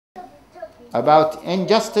About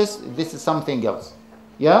injustice, this is something else.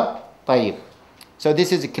 Yeah? طيب. So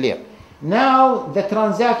this is clear. Now the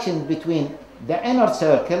transaction between the inner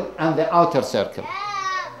circle and the outer circle.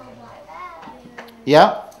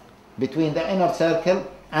 Yeah? Between the inner circle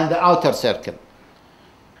and the outer circle.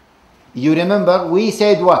 You remember we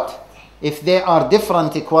said what? If they are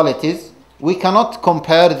different equalities, we cannot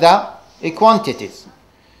compare the quantities.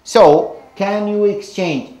 So, can you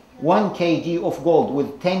exchange 1 kg of gold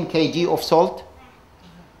with 10 kg of salt?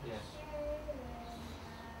 Yes.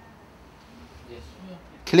 Yes.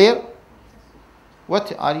 Clear?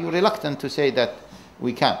 What are you reluctant to say that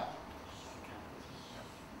we can?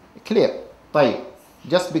 Clear. طيب.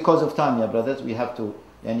 Just because of time, yeah, brothers, we have to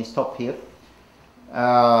stop here.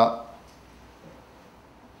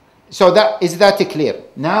 So is that clear?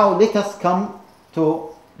 Now let us come to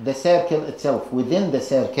the circle itself. Within the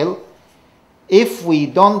circle, if we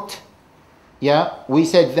don't, we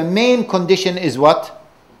said the main condition is what?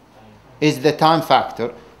 Is the time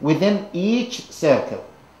factor within each circle.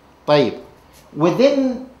 طيب.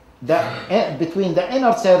 Within between the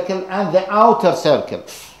inner circle and the outer circle,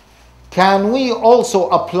 can we also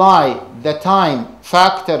apply the time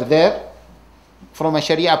factor there? From a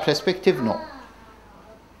Sharia perspective, no.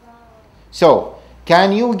 So,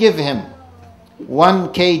 can you give him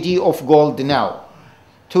 1 kg of gold now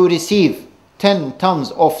to receive 10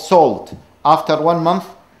 tons of salt after 1 month?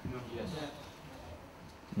 Yes.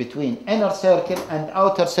 Between inner circle and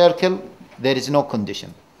outer circle, there is no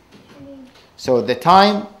condition. So, the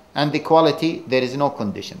time and the quality, there is no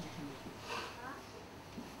condition.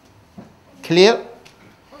 Clear?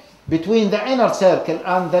 Between the inner circle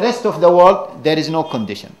and the rest of the world, there is no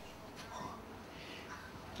condition.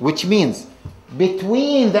 Which means,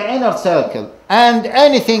 between the inner circle and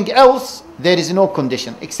anything else, there is no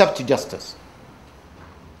condition except justice.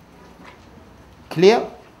 Clear?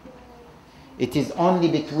 It is only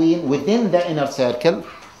within the inner circle,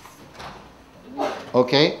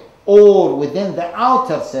 okay, or within the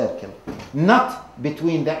outer circle, not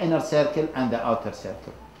between the inner circle and the outer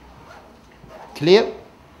circle. Clear?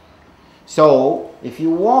 So, if you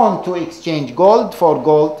want to exchange gold for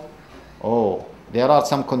gold, there are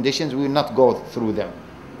some conditions, we will not go through them.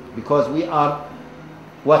 Because we are,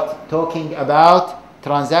 talking about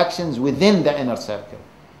transactions within the inner circle.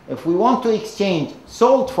 If we want to exchange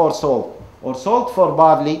salt for salt, or salt for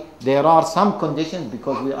barley, there are some conditions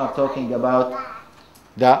because we are talking about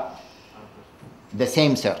the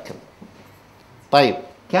same circle. طيب,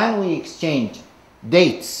 can we exchange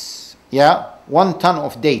dates? 1 ton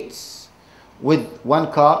of dates with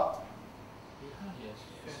 1 car?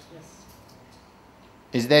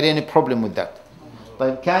 Is there any problem with that?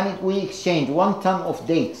 But can we exchange 1 ton of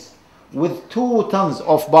dates with 2 tons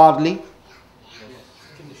of barley?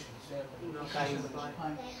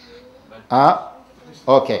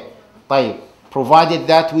 Okay. طيب. Provided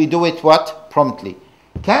that we do it promptly.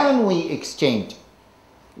 Can we exchange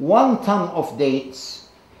 1 ton of dates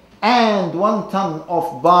and 1 ton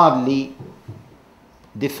of barley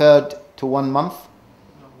deferred to 1 month?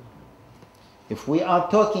 If we are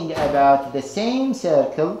talking about the same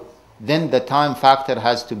circle, then the time factor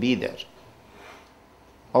has to be there.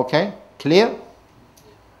 Okay? Clear?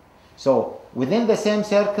 So, within the same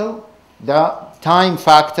circle, the time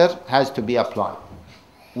factor has to be applied,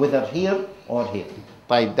 whether here or here.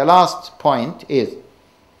 The last point is,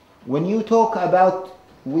 when you talk about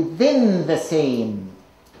within the same,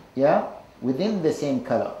 within the same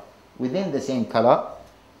color,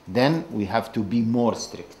 then we have to be more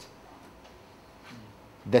strict.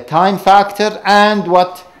 The time factor and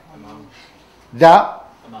what? The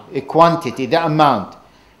quantity, the amount.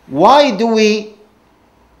 Why do we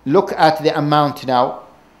look at the amount now?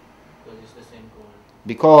 Because it's the same gold.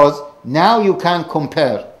 Because now you can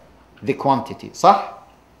compare the quantity. صح?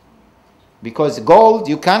 Because gold,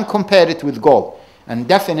 you can compare it with gold. And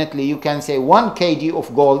definitely you can say 1 kg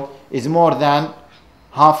of gold is more than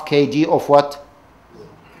half kg of what?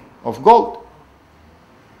 Of gold.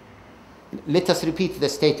 Let us repeat the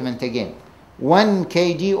statement again. 1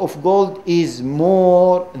 kg of gold is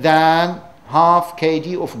more than half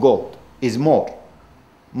kg of gold. Is more.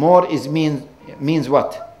 More means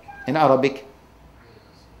what in Arabic?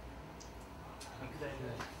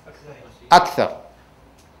 أكثر.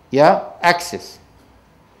 Excess.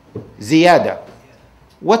 زيادة.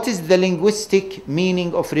 What is the linguistic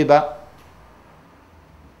meaning of riba?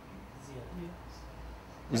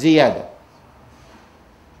 زيادة.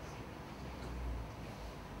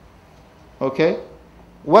 Okay?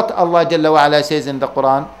 What Allah Jalla wa Ala says in the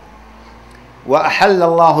Quran? وَأَحَلَّ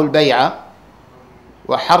اللَّهُ الْبَيْعَ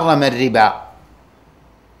وَحَرَّمَ الرِّبَا.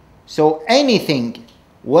 So anything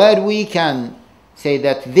where we can say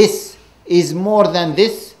that this is more than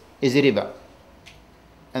this is riba.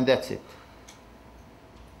 And that's it.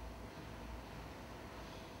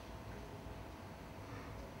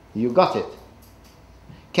 You got it?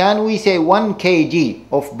 Can we say 1 kg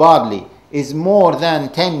of barley is more than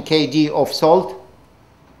 10 kg of salt?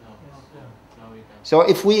 No. No, we can't. So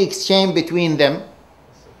if we exchange between them,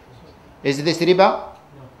 is this riba?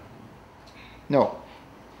 No.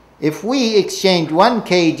 If we exchange 1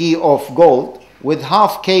 kg of gold with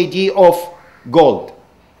half kg of gold,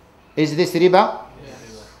 is this riba?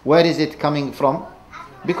 Yes. Where is it coming from?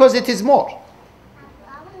 Because it is more.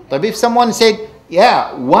 But if someone said,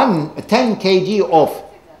 yeah, 10 kg of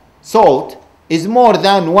salt is more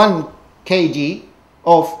than 1 kg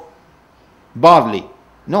of barley.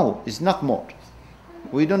 No, it's not more.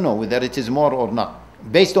 We don't know whether it is more or not.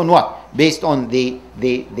 Based on what? Based on the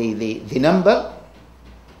number.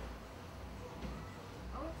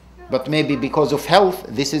 But maybe because of health,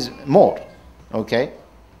 this is more. Okay?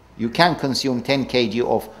 You can consume 10 kg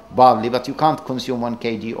of barley, but you can't consume 1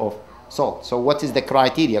 kg of salt. So what is the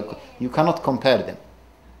criteria? You cannot compare them.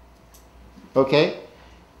 Okay?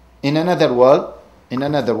 In another word,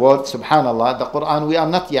 subhanallah, the Quran, we are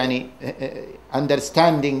not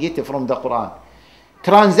understanding it from the Quran.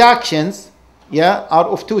 Transactions, are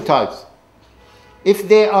of 2 types. If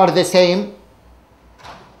they are the same,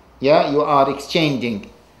 you are exchanging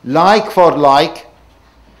like for like,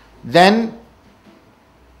 then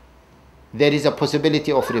there is a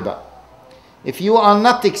possibility of riba. If you are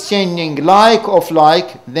not exchanging like of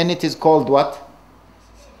like, then it is called what?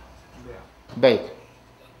 Bay'.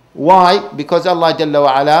 Why? Because Allah Jalla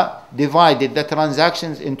wa Ala divided the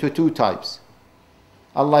transactions into 2 types.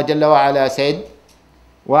 Allah Jalla wa Ala said,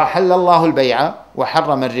 وَأَحَلَّ اللَّهُ الْبَيْعَ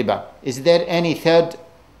وَحَرَّمَ الرِّبَى. Is there any third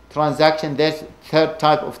transaction? There's third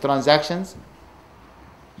type of transactions?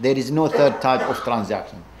 There is no third type of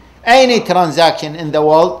transaction. Any transaction in the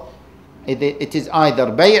world, it is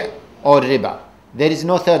either bay' or riba. There is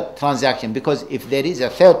no third transaction, because if there is a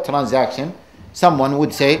third transaction, someone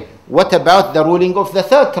would say, what about the ruling of the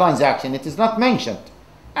third transaction? It is not mentioned.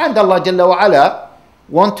 And Allah Jalla wa Ala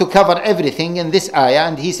want to cover everything in this ayah,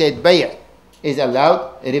 and He said bay' is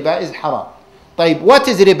allowed, riba is haram. طيب, what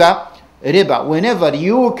is riba? Riba, whenever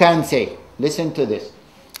you can say, listen to this,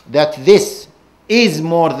 that this is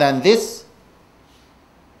more than this,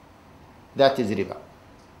 that is riba.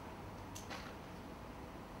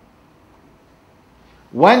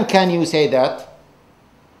 When can you say that?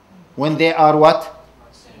 When they are what?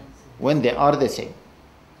 When they are the same.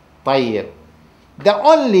 طيب. The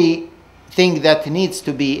only thing that needs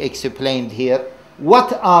to be explained here,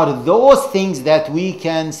 what are those things that we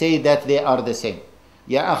can say that they are the same?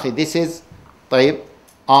 Ya akhi, this is طيب,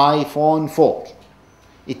 iPhone 4.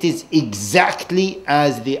 It is exactly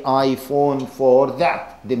as the iPhone 4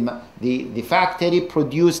 that the factory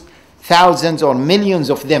produced thousands or millions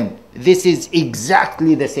of them. This is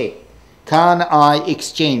exactly the same. Can I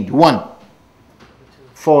exchange 1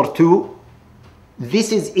 for 2?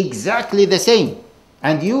 This is exactly the same.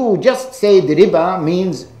 And you just say the riba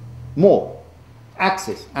means more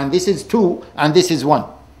access, and this is 2 and this is 1.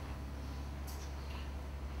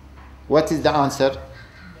 What is the answer?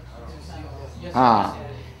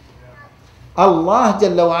 Allah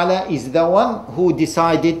Jalla wa Ala is the one who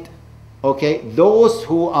decided, okay, those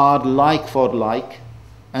who are like for like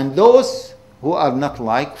and those who are not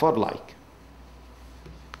like for like.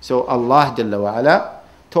 So Allah Jalla wa Ala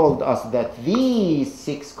told us that these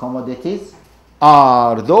 6 commodities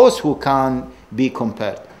are those who can be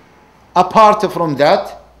compared. Apart from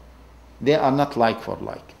that, they are not like for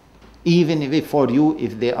like. Even if for you,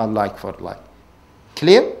 if they are like for like.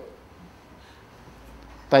 Clear?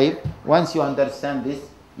 طيب, once you understand this,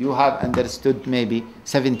 you have understood maybe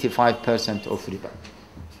 75% of riba.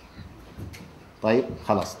 طيب,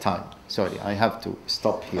 خلاص, time. Sorry, I have to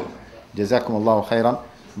stop here. جزاكم الله خيرا.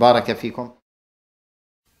 بارك فيكم.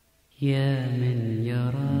 يا من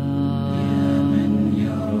يرى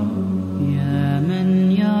يا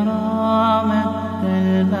من يرى مد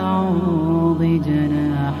البعوض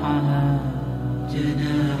جناحها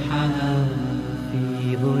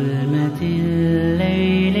في ظلمة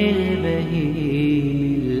الليل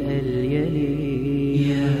البهيم الأليل.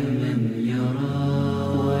 يا من يرى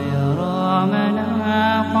ويرى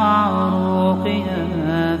مناق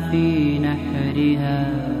عروقها في نحرها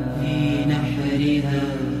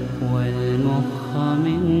والمخ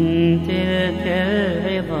من تلك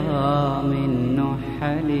العظام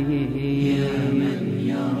النحل.